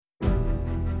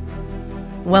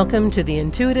Welcome to the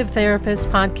Intuitive Therapist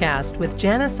Podcast with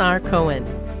Janis R. Cohen,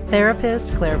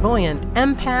 therapist, clairvoyant,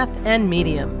 empath, and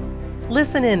medium.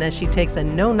 Listen in as she takes a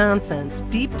no-nonsense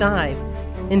deep dive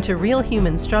into real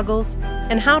human struggles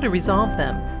and how to resolve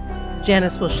them.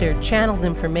 Janis will share channeled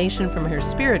information from her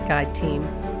spirit guide team,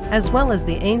 as well as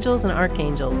the angels and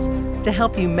archangels, to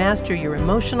help you master your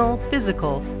emotional,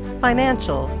 physical,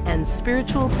 financial, and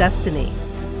spiritual destiny.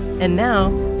 And now,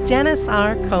 Janis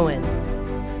R. Cohen.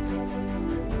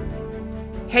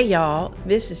 Hey y'all,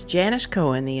 this is Janis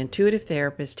Cohen, the Intuitive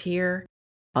Therapist, here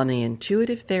on the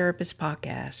Intuitive Therapist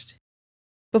Podcast.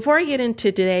 Before I get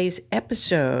into today's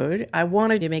episode, I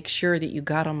wanted to make sure that you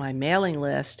got on my mailing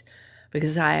list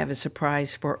because I have a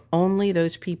surprise for only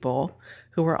those people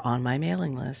who are on my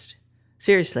mailing list.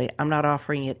 Seriously, I'm not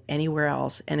offering it anywhere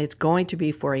else, and it's going to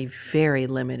be for a very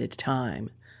limited time.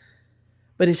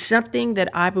 But it's something that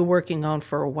I've been working on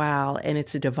for a while, and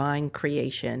it's a divine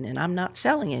creation, and I'm not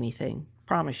selling anything.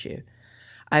 Promise you.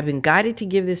 I've been guided to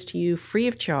give this to you free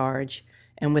of charge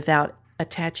and without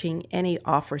attaching any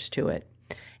offers to it.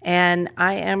 And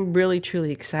I am really,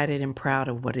 truly excited and proud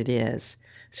of what it is.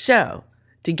 So,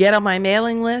 to get on my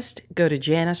mailing list, go to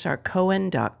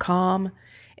janisrcohen.com,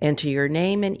 enter your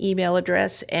name and email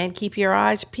address, and keep your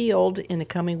eyes peeled in the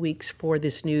coming weeks for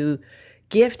this new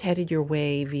gift headed your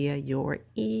way via your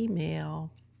email.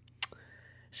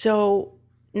 So,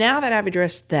 now that I've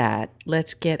addressed that,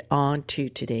 let's get on to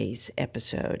today's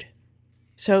episode.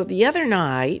 So the other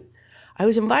night, I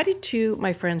was invited to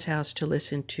my friend's house to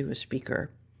listen to a speaker.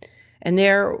 And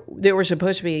there were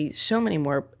supposed to be so many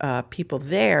more people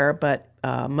there, but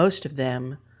most of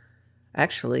them,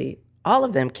 actually, all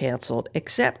of them canceled,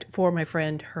 except for my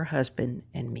friend, her husband,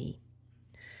 and me.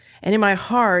 And in my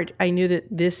heart, I knew that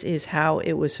this is how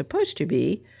it was supposed to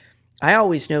be. I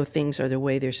always know things are the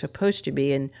way they're supposed to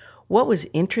be, and what was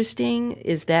interesting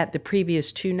is that the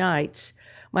previous two nights,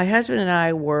 my husband and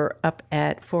I were up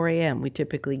at 4 a.m. We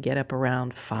typically get up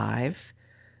around 5,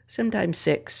 sometimes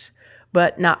 6,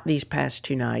 but not these past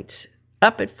two nights.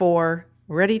 Up at 4,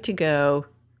 ready to go.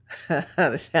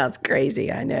 This sounds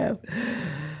crazy, I know.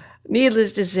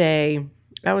 Needless to say,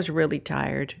 I was really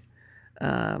tired.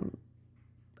 I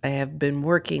have been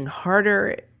working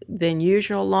harder than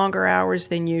usual, longer hours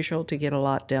than usual to get a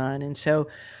lot done. And so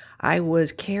I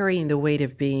was carrying the weight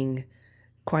of being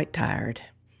quite tired.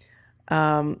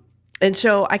 And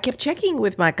so I kept checking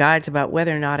with my guides about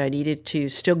whether or not I needed to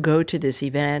still go to this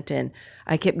event. And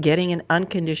I kept getting an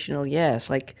unconditional yes,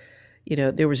 like,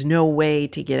 there was no way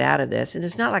to get out of this. And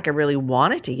it's not like I really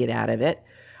wanted to get out of it.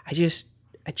 I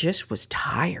just was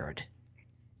tired.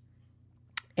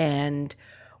 And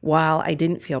while I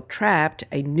didn't feel trapped,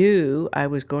 I knew I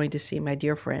was going to see my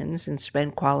dear friends and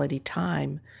spend quality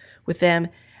time with them.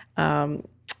 And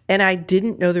I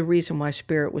didn't know the reason why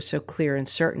Spirit was so clear and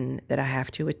certain that I have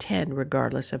to attend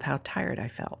regardless of how tired I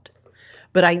felt.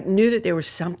 But I knew that there was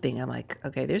something. I'm like,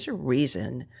 okay, there's a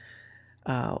reason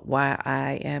why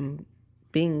I am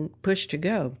being pushed to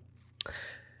go.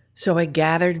 So I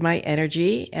gathered my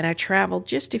energy and I traveled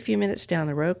just a few minutes down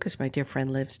the road because my dear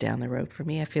friend lives down the road from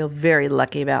me. I feel very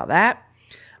lucky about that.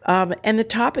 And the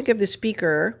topic of the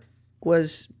speaker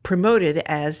was promoted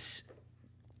as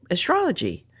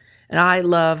astrology. And I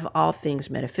love all things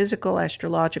metaphysical,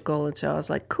 astrological, and so I was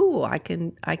like, cool, I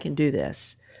can do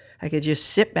this. I could just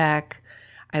sit back.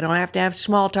 I don't have to have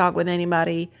small talk with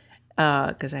anybody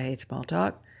because I hate small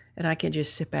talk, and I can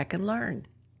just sit back and learn,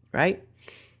 right?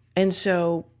 And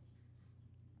so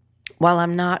while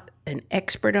I'm not an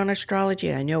expert on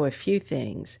astrology, I know a few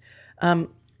things. And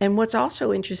what's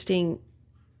also interesting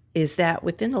is that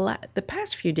within the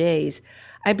past few days,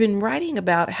 I've been writing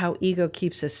about how ego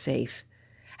keeps us safe,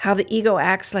 how the ego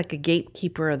acts like a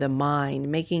gatekeeper of the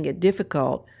mind, making it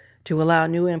difficult to allow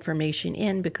new information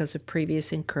in because of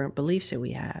previous and current beliefs that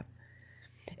we have.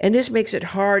 And this makes it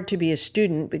hard to be a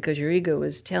student because your ego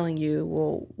is telling you,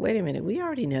 well, wait a minute, we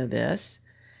already know this.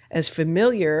 As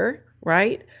familiar,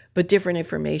 right? But different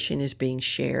information is being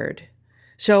shared.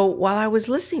 So while I was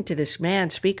listening to this man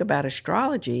speak about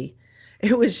astrology,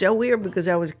 it was so weird because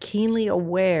I was keenly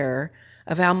aware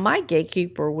of how my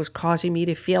gatekeeper was causing me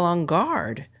to feel on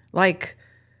guard. Like,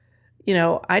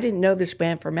 I didn't know this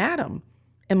man from Adam.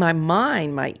 And my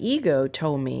mind, my ego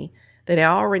told me that I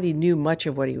already knew much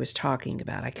of what he was talking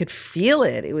about. I could feel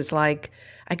it. It was like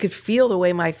I could feel the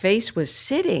way my face was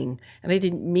sitting. And I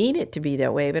didn't mean it to be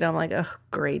that way. But I'm like, oh,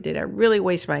 great. Did I really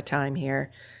waste my time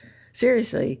here?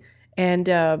 Seriously. And,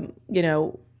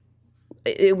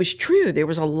 it was true. There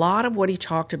was a lot of what he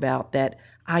talked about that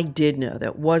I did know,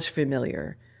 that was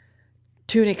familiar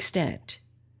to an extent.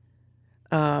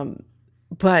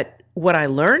 But what I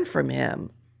learned from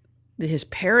him his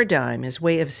paradigm, his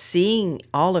way of seeing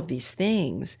all of these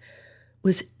things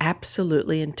was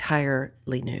absolutely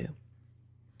entirely new.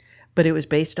 But it was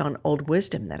based on old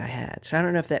wisdom that I had. So I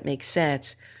don't know if that makes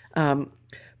sense.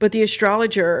 But the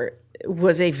astrologer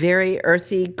was a very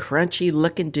earthy, crunchy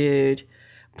looking dude,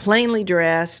 plainly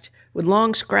dressed, with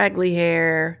long, scraggly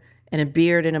hair and a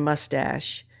beard and a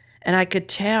mustache. And I could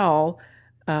tell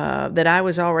that I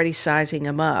was already sizing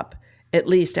him up. At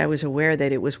least I was aware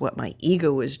that it was what my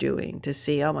ego was doing, to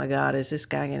see, oh my God, is this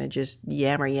guy going to just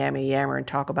yammer and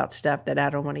talk about stuff that I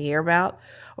don't want to hear about?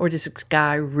 Or does this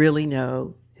guy really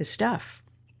know his stuff?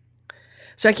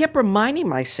 So I kept reminding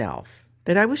myself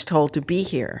that I was told to be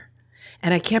here.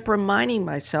 And I kept reminding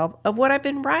myself of what I've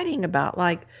been writing about.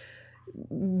 Like,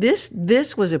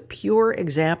 this was a pure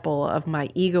example of my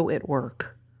ego at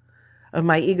work, of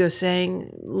my ego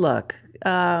saying, look,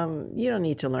 you don't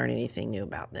need to learn anything new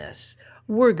about this.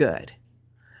 We're good.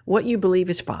 What you believe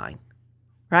is fine,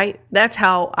 right? That's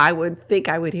how I would think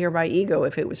I would hear my ego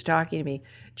if it was talking to me.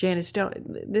 Janis,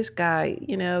 this guy,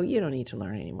 you don't need to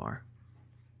learn anymore.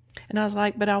 And I was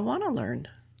like, but I want to learn.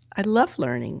 I love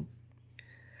learning.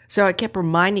 So I kept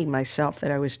reminding myself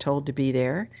that I was told to be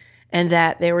there and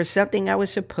that there was something I was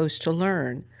supposed to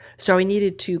learn. So I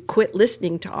needed to quit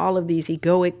listening to all of these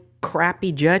egoic,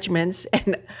 crappy judgments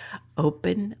and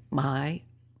open my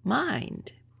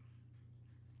mind.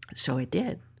 So I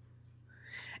did.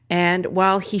 And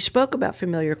while he spoke about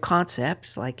familiar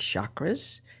concepts like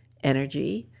chakras,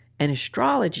 energy, and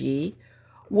astrology,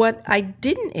 what I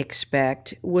didn't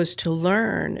expect was to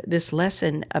learn this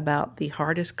lesson about the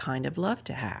hardest kind of love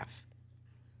to have.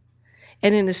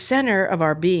 And in the center of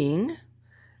our being,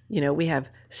 we have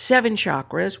 7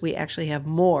 chakras. We actually have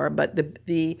more, but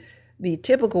the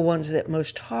typical ones that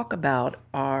most talk about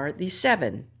are the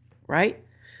 7, right?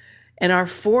 And our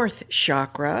 4th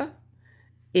chakra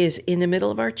is in the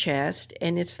middle of our chest,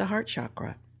 and it's the heart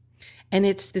chakra. And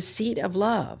it's the seat of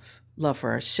love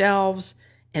for ourselves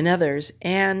and others,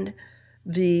 and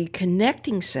the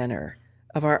connecting center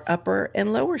of our upper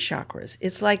and lower chakras.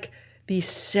 It's like the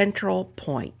central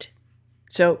point.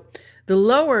 So the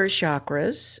lower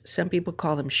chakras, some people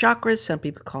call them chakras, some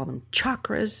people call them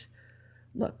chakras.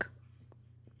 Look,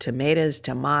 tomatoes,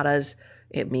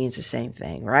 it means the same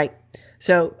thing, right?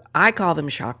 So I call them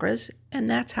chakras, and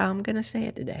that's how I'm going to say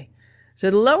it today. So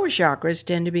the lower chakras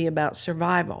tend to be about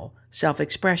survival,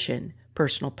 self-expression,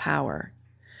 personal power.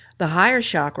 The higher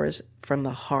chakras from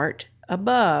the heart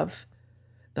above,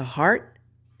 the heart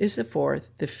is the 4th,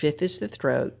 the 5th is the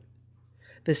throat,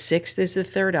 the 6th is the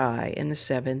 3rd eye, and the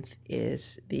 7th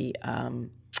is the,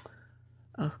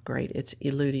 it's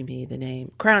eluding me, the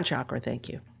name, crown chakra, thank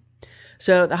you.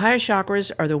 So the higher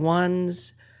chakras are the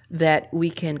ones that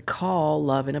we can call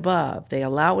love and above. They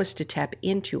allow us to tap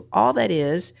into all that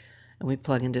is, and we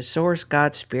plug into source,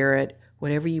 God, spirit,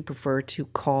 whatever you prefer to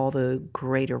call the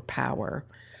greater power.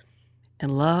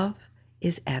 And love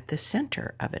is at the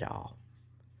center of it all.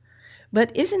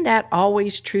 But isn't that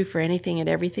always true for anything and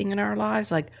everything in our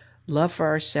lives? Like love for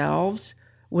ourselves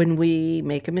when we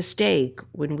make a mistake,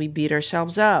 when we beat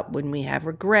ourselves up, when we have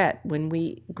regret, when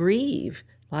we grieve.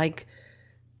 Like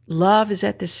love is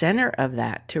at the center of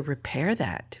that, to repair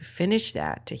that, to finish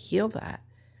that, to heal that.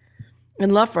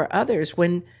 And love for others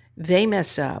when they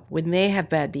mess up, when they have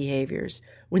bad behaviors,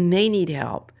 when they need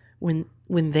help, when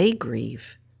they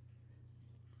grieve.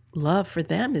 Love for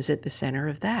them is at the center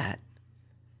of that.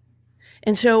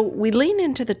 And so we lean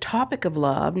into the topic of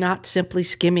love, not simply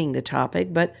skimming the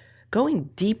topic, but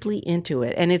going deeply into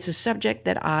it. And it's a subject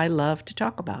that I love to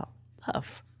talk about,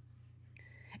 love.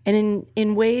 And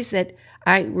in ways that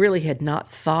I really had not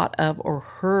thought of or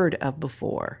heard of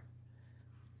before.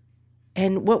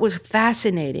 And what was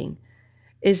fascinating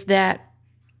is that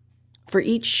for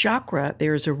each chakra,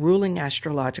 there is a ruling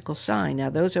astrological sign. Now,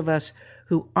 those of us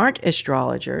who aren't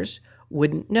astrologers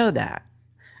wouldn't know that.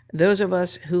 Those of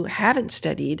us who haven't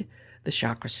studied the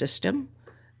chakra system,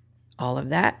 all of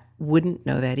that, wouldn't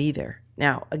know that either.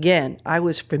 Now, again, I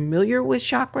was familiar with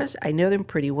chakras. I know them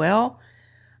pretty well.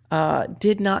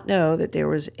 Did not know that there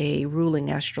was a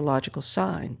ruling astrological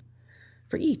sign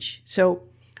for each. So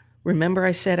remember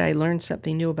I said I learned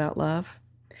something new about love?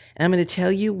 And I'm going to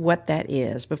tell you what that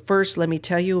is. But first, let me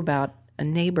tell you about a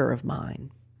neighbor of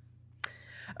mine.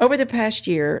 Over the past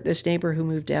year, this neighbor who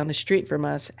moved down the street from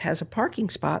us has a parking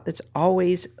spot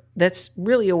that's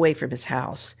really away from his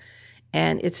house,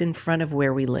 and it's in front of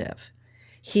where we live.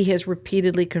 He has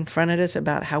repeatedly confronted us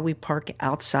about how we park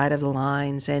outside of the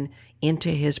lines and into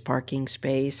his parking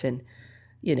space, and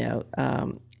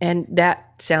and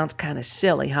that sounds kind of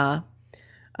silly, huh?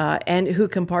 And who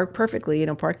can park perfectly in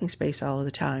a parking space all of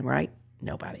the time, right?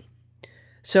 Nobody.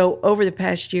 So over the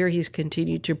past year, he's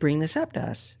continued to bring this up to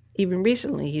us. Even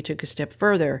recently, he took a step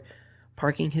further,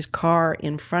 parking his car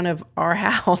in front of our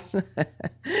house,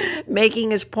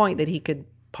 making his point that he could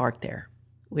park there,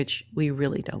 which we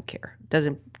really don't care.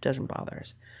 Doesn't bother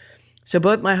us. So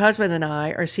both my husband and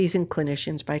I are seasoned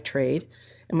clinicians by trade,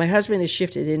 and my husband has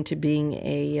shifted into being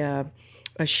a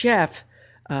chef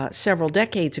several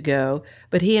decades ago.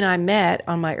 But he and I met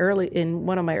in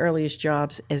one of my earliest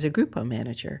jobs as a group home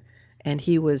manager, and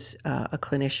he was a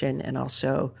clinician and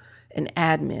also an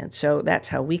admin. So that's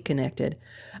how we connected.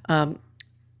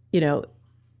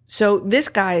 So this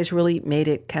guy has really made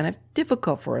it kind of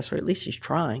difficult for us, or at least he's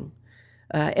trying.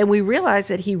 And we realize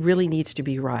that he really needs to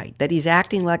be right, that he's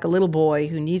acting like a little boy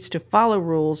who needs to follow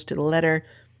rules to the letter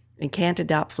and can't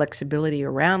adopt flexibility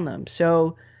around them.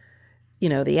 So,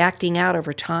 the acting out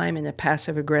over time and the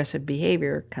passive-aggressive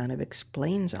behavior kind of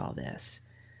explains all this.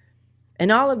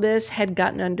 And all of this had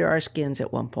gotten under our skins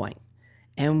at one point.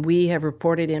 And we have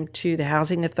reported him to the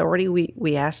housing authority.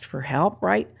 We asked for help,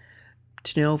 right?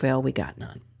 To no avail, we got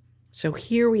none. So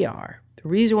here we are. The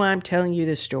reason why I'm telling you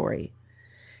this story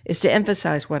is to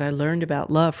emphasize what I learned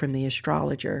about love from the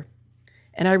astrologer.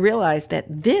 And I realized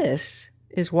that this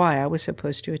is why I was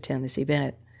supposed to attend this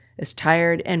event. As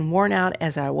tired and worn out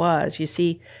as I was, you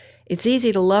see, it's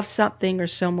easy to love something or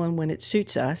someone when it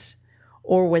suits us,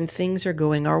 or when things are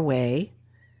going our way,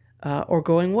 or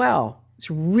going well. It's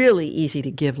really easy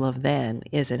to give love then,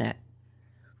 isn't it?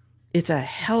 It's a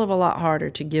hell of a lot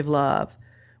harder to give love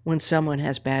when someone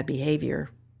has bad behavior,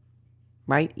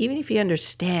 right? Even if you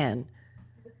understand,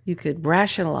 you could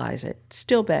rationalize it,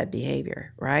 still bad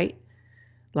behavior, right?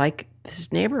 Like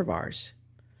this neighbor of ours.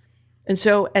 And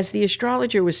so as the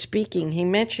astrologer was speaking, he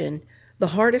mentioned the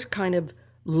hardest kind of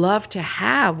love to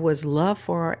have was love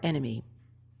for our enemy.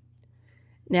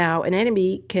 Now, an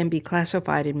enemy can be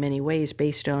classified in many ways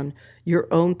based on your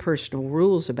own personal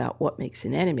rules about what makes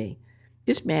an enemy.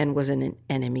 This man wasn't an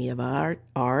enemy of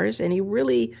ours, and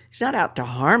he's not out to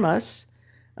harm us,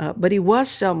 but he was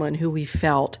someone who we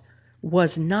felt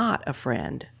was not a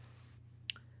friend.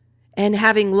 And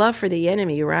having love for the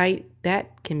enemy, right,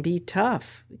 that can be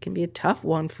tough. It can be a tough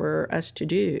one for us to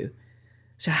do.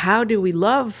 So how do we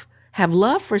have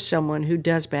love for someone who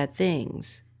does bad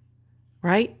things,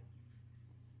 right?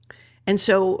 And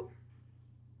so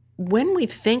when we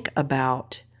think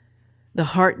about the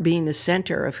heart being the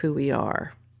center of who we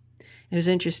are, it was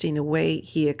interesting the way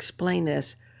he explained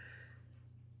this.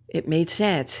 It made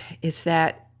sense. It's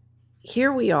that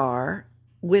here we are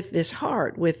with this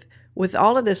heart, with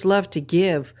all of this love to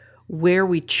give where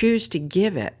we choose to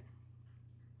give it.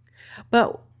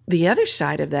 But the other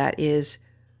side of that is,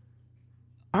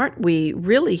 aren't we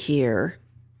really here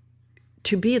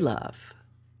to be love,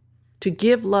 to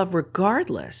give love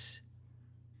regardless?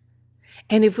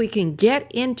 And if we can get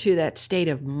into that state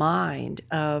of mind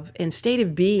and state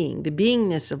of being, the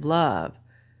beingness of love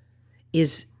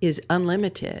is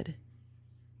unlimited.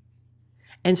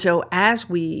 And so as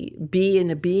we be in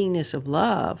the beingness of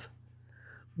love,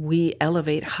 we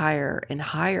elevate higher and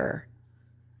higher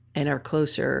and are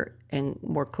closer and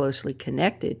more closely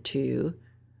connected to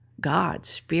God,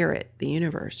 Spirit, the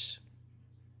universe.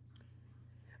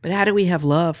 But how do we have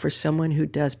love for someone who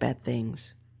does bad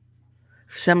things?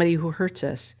 For somebody who hurts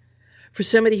us? For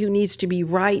somebody who needs to be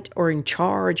right or in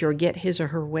charge or get his or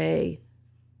her way?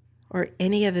 Or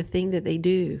any other thing that they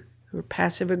do, who are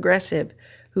passive-aggressive,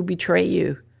 who betray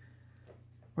you,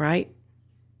 right?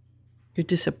 Who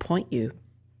disappoint you.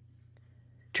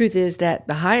 Truth is that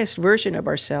the highest version of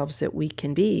ourselves that we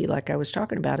can be, like I was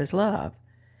talking about, is love.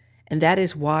 And that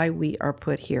is why we are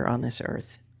put here on this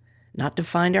earth. Not to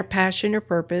find our passion or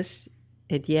purpose,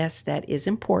 and yes, that is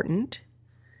important,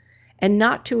 and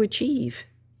not to achieve,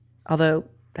 although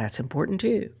that's important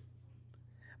too,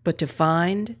 but to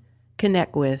find,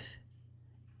 connect with,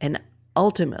 and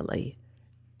ultimately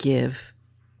give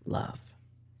love.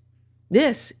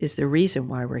 This is the reason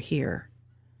why we're here.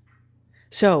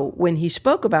 So when he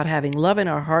spoke about having love in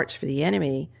our hearts for the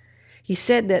enemy, he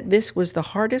said that this was the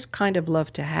hardest kind of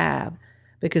love to have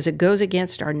because it goes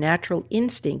against our natural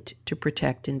instinct to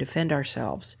protect and defend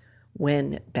ourselves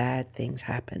when bad things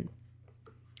happen.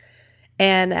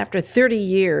 And after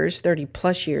 30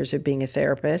 plus years of being a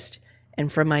therapist,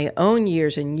 and from my own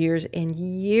years and years and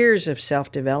years of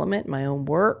self-development, my own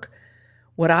work,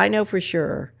 what I know for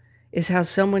sure is how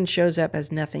someone shows up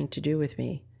has nothing to do with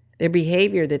me. Their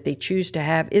behavior that they choose to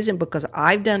have isn't because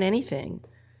I've done anything.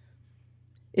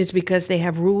 It's because they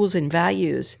have rules and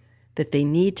values that they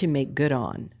need to make good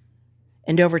on.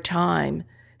 And over time,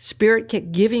 Spirit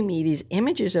kept giving me these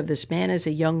images of this man as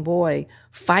a young boy,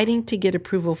 fighting to get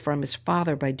approval from his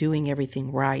father by doing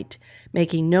everything right,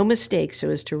 making no mistakes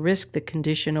so as to risk the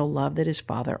conditional love that his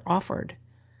father offered.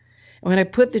 And when I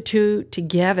put the two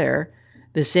together,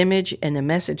 this image and the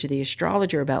message of the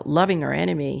astrologer about loving our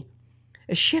enemy,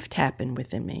 a shift happened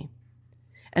within me.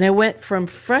 And I went from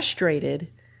frustrated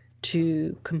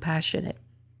to compassionate.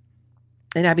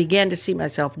 And I began to see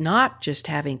myself not just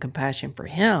having compassion for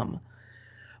him,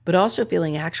 but also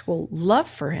feeling actual love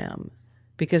for him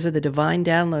because of the divine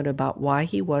download about why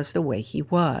he was the way he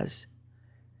was.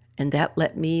 And that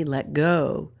let me let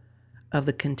go of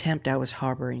the contempt I was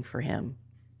harboring for him.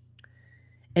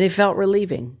 And it felt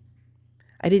relieving.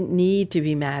 I didn't need to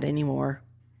be mad anymore.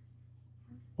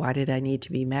 Why did I need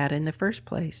to be mad in the first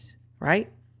place,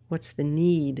 right? What's the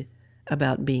need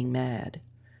about being mad?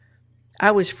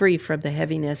 I was free from the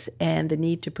heaviness and the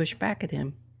need to push back at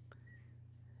him.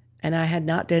 And I had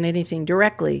not done anything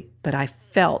directly, but I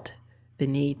felt the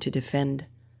need to defend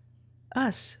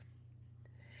us.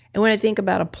 And when I think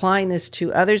about applying this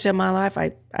to others in my life,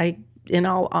 I in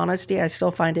all honesty, I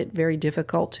still find it very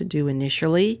difficult to do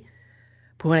initially.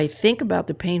 But when I think about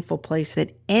the painful place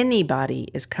that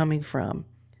anybody is coming from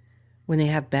when they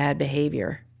have bad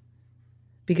behavior,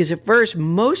 because at first,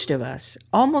 most of us,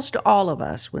 almost all of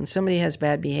us, when somebody has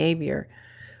bad behavior,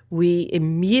 we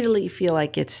immediately feel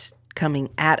like it's coming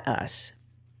at us.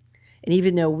 And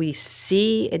even though we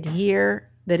see and hear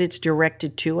that it's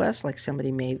directed to us, like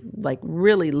somebody may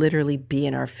really literally be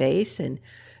in our face and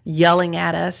yelling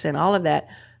at us and all of that,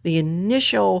 the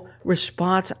initial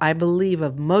response, I believe,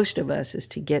 of most of us is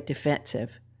to get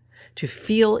defensive, to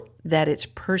feel that it's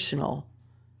personal.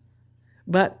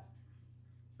 But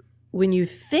when you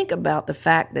think about the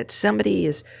fact that somebody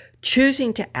is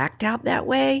choosing to act out that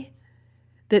way,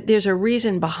 that there's a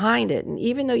reason behind it. And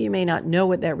even though you may not know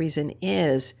what that reason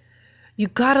is, you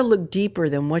got to look deeper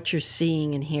than what you're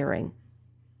seeing and hearing.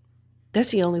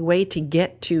 That's the only way to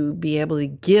get to be able to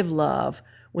give love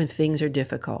when things are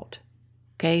difficult.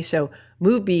 Okay, so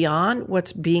move beyond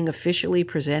what's being officially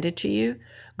presented to you.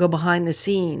 Go behind the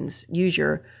scenes. Use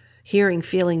your hearing,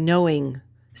 feeling, knowing,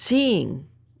 seeing,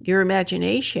 your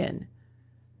imagination.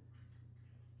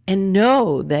 And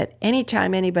know that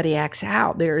anytime anybody acts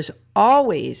out, there is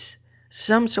always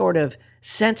some sort of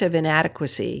sense of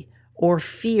inadequacy or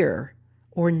fear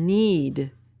or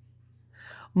need.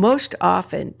 Most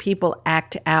often, people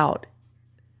act out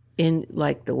in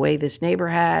like the way this neighbor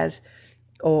has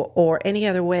or any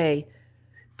other way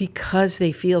because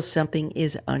they feel something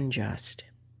is unjust.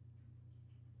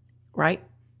 Right?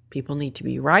 People need to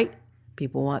be right.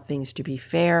 People want things to be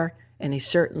fair, and they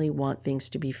certainly want things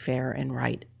to be fair and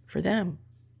right for them.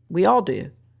 We all do.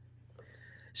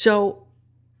 So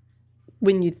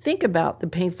when you think about the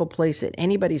painful place that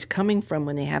anybody's coming from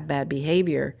when they have bad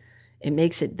behavior, it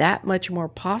makes it that much more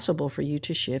possible for you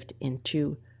to shift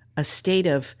into a state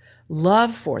of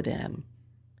love for them,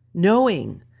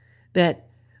 knowing that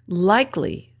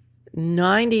likely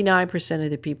 99%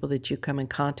 of the people that you come in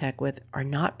contact with are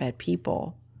not bad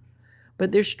people,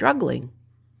 but they're struggling.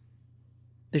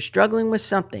 They're struggling with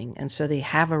something, and so they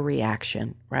have a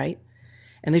reaction, right?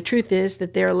 And the truth is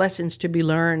that there are lessons to be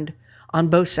learned on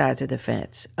both sides of the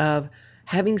fence of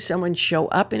having someone show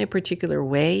up in a particular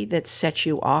way that sets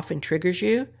you off and triggers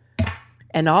you,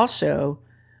 and also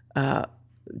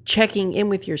checking in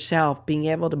with yourself, being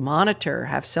able to monitor,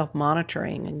 have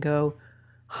self-monitoring and go,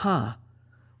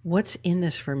 what's in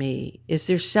this for me? Is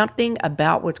there something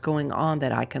about what's going on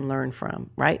that I can learn from,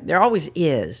 right? There always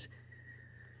is.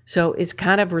 So it's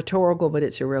kind of rhetorical, but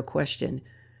it's a real question.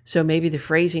 So maybe the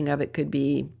phrasing of it could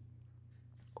be,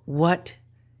 what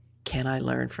can I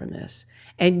learn from this?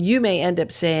 And you may end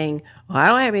up saying, well, I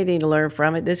don't have anything to learn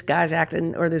from it. This guy's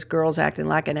acting or this girl's acting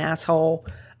like an asshole.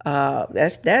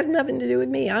 That has nothing to do with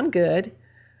me. I'm good.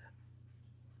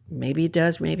 Maybe it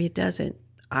does, maybe it doesn't.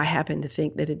 I happen to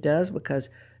think that it does because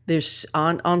there's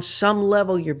on some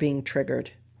level you're being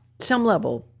triggered. Some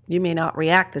level. You may not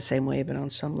react the same way, but on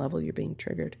some level you're being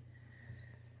triggered.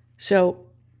 So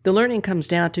the learning comes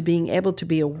down to being able to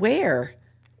be aware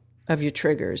of your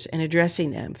triggers and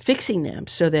addressing them, fixing them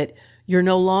so that you're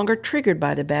no longer triggered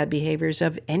by the bad behaviors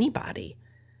of anybody.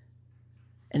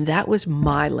 And that was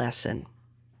my lesson.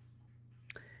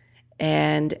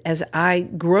 And as I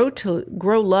grow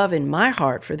love in my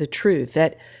heart for the truth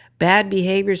that bad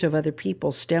behaviors of other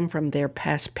people stem from their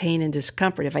past pain and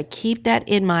discomfort, if I keep that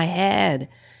in my head,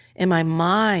 in my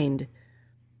mind,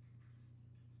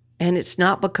 and it's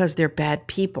not because they're bad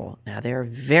people. Now, there are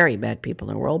very bad people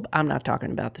in the world. I'm not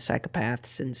talking about the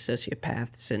psychopaths and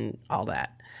sociopaths and all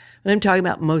that. But I'm talking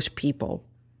about most people.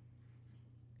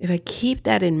 if I keep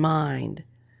that in mind,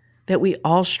 that we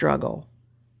all struggle,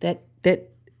 that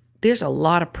there's a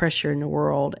lot of pressure in the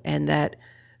world, and that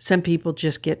some people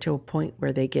just get to a point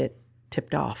where they get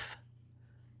tipped off,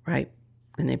 right?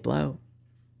 And they blow.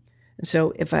 And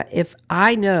so if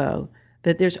I know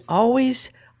that there's always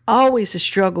a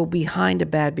struggle behind a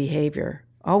bad behavior,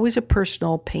 always a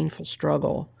personal, painful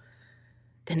struggle,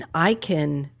 then I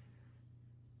can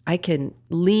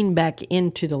lean back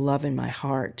into the love in my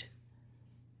heart.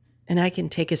 And I can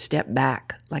take a step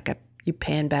back, like you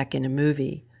pan back in a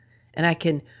movie, and I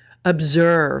can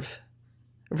observe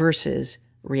versus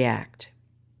react.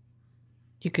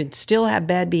 You can still have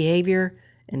bad behavior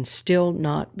and still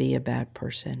not be a bad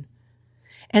person.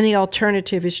 And the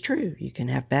alternative is true. You can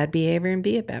have bad behavior and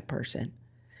be a bad person.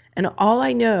 And all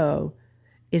I know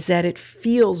is that it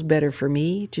feels better for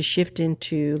me to shift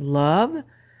into love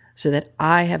so that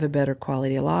I have a better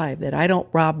quality of life, that I don't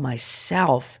rob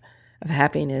myself of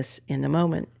happiness in the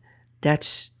moment.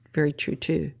 That's very true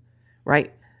too,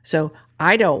 right? So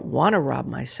I don't want to rob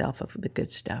myself of the good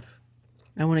stuff.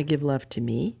 I want to give love to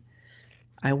me.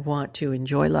 I want to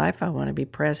enjoy life. I want to be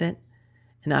present.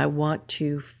 And I want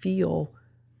to feel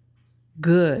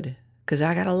good because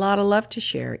I got a lot of love to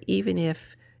share, even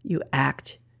if you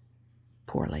act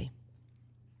poorly.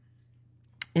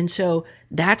 And so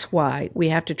that's why we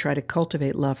have to try to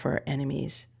cultivate love for our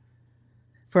enemies,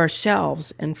 for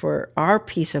ourselves, and for our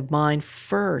peace of mind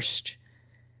first,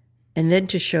 and then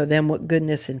to show them what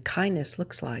goodness and kindness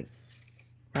looks like,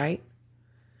 right?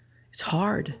 It's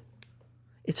hard.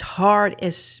 It's hard,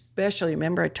 especially,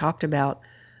 remember I talked about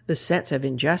the sense of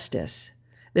injustice,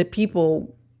 that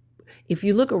people, if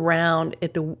you look around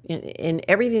at in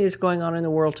everything that's going on in the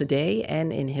world today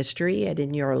and in history and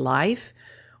in your life,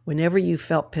 whenever you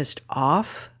felt pissed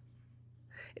off,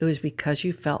 it was because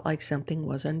you felt like something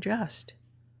was unjust.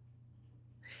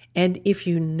 And if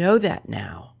you know that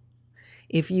now,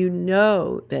 if you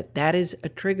know that that is a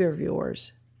trigger of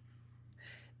yours,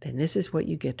 then this is what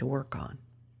you get to work on.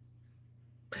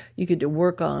 You get to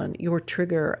work on your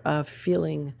trigger of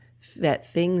feeling that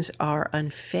things are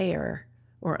unfair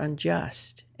or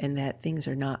unjust and that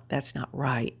that's not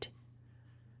right.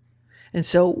 And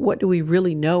so what do we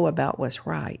really know about what's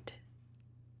right?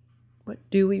 What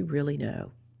do we really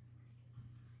know?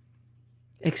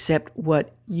 Except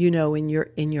what you know in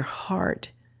your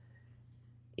heart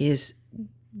is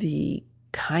the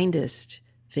kindest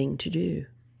thing to do.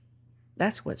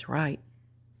 That's what's right.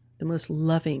 The most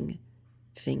loving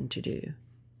thing to do.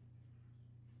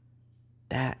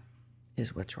 That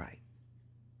is what's right.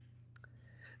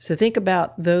 So think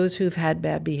about those who've had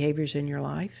bad behaviors in your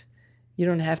life. You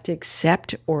don't have to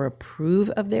accept or approve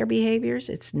of their behaviors.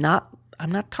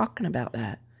 I'm not talking about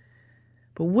that.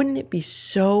 But wouldn't it be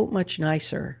so much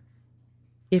nicer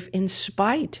if, in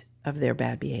spite of their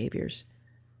bad behaviors,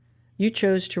 you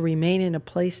chose to remain in a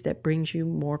place that brings you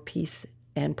more peace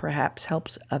and perhaps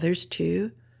helps others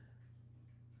too?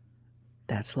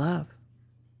 That's love.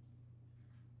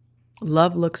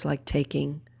 Love looks like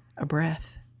taking a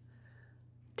breath,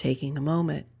 taking a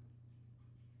moment.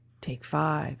 Take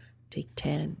 5, take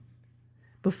 10.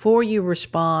 Before you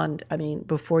respond,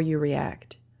 before you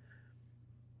react.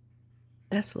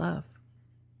 That's love.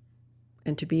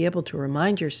 And to be able to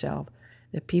remind yourself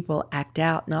that people act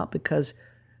out not because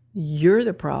you're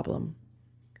the problem,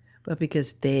 but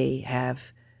because they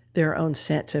have their own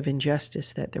sense of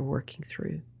injustice that they're working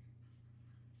through.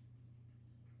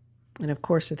 And of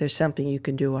course, if there's something you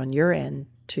can do on your end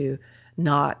to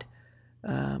not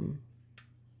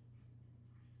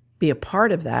be a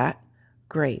part of that,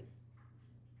 great.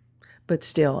 But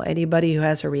still, anybody who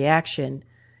has a reaction,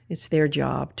 it's their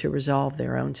job to resolve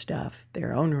their own stuff,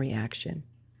 their own reaction.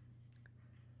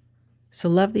 So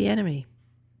love the enemy.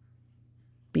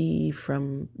 Live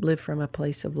from a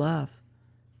place of love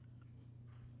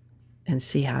and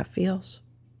see how it feels.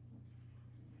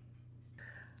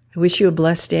 I wish you a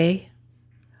blessed day,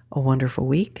 a wonderful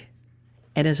week,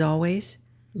 and as always,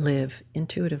 live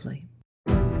intuitively.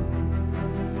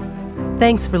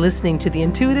 Thanks for listening to The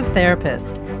Intuitive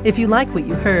Therapist. If you like what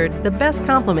you heard, the best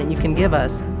compliment you can give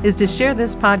us is to share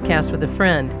this podcast with a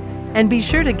friend. And be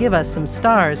sure to give us some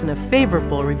stars and a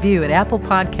favorable review at Apple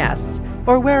Podcasts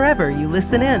or wherever you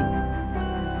listen in.